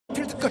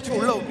4위까지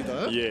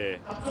올라옵니다. 예.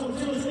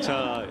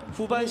 자,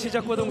 후반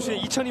시작과 동시에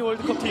 2002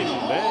 월드컵 팀.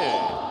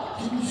 네.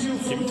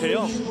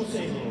 김태형.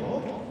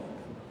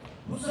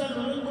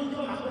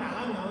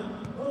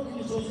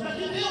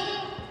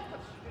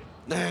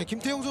 네,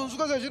 김태형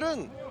선수가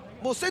사실은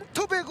뭐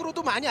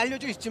센터백으로도 많이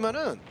알려져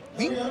있지만은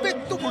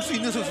윙백도 볼 수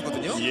있는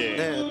선수거든요. 예.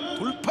 네,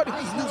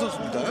 돌파력이 있는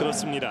선수입니다.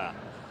 그렇습니다.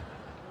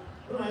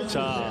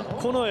 자,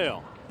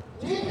 코너예요.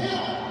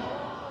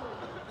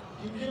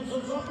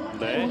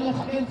 네.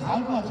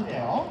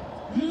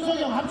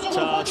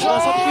 자,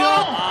 자선축구.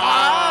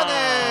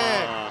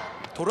 네.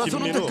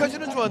 돌아서는 김민우.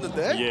 데까지는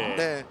좋았는데. 예.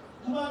 네.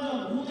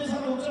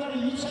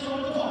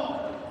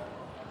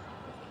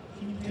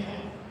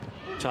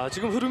 자,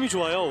 지금 흐름이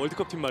좋아요.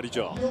 월드컵 팀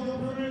말이죠.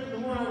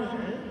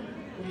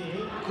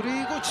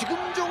 그리고 지금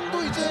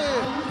정도 이제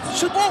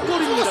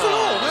슛골입니다.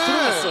 네.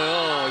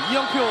 들어갔어요.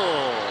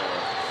 이영표.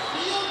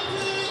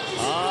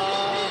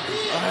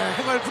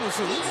 해맑은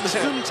웃음. 네.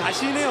 지금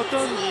자신의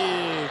어떤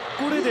이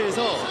골에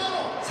대해서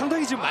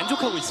상당히 지금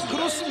만족하고 있습니다.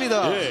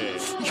 그렇습니다. 예.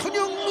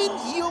 현영민,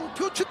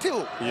 이영표,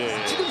 최태욱.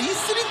 예. 지금 이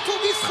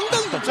쓰리톱이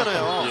상당히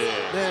높잖아요.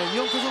 예. 네,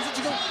 이영표 선수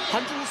지금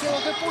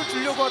관중석에 볼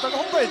주려고 하다가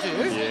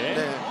헛발질. 예.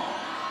 네.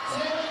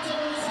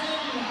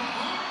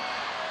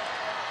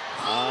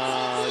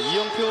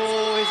 이영표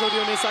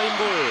해설위원의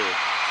사인볼.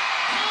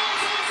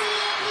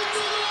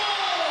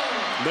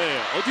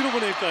 네, 어디로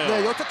보낼까요?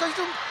 네, 여태까지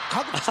좀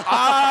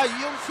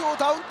이영표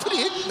다운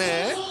트릭.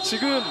 네.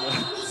 지금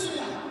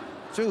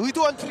저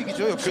의도한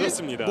트릭이죠. 역시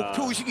그렇습니다.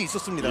 목표 의식이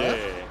있었습니다.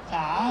 예.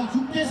 자,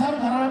 6대4로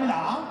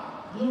달아납니다.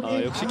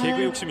 역시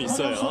개그 욕심이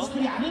있어요.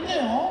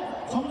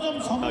 아닌데요. 점점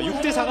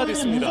 6대4가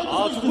됐습니다.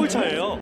 2골 차예요.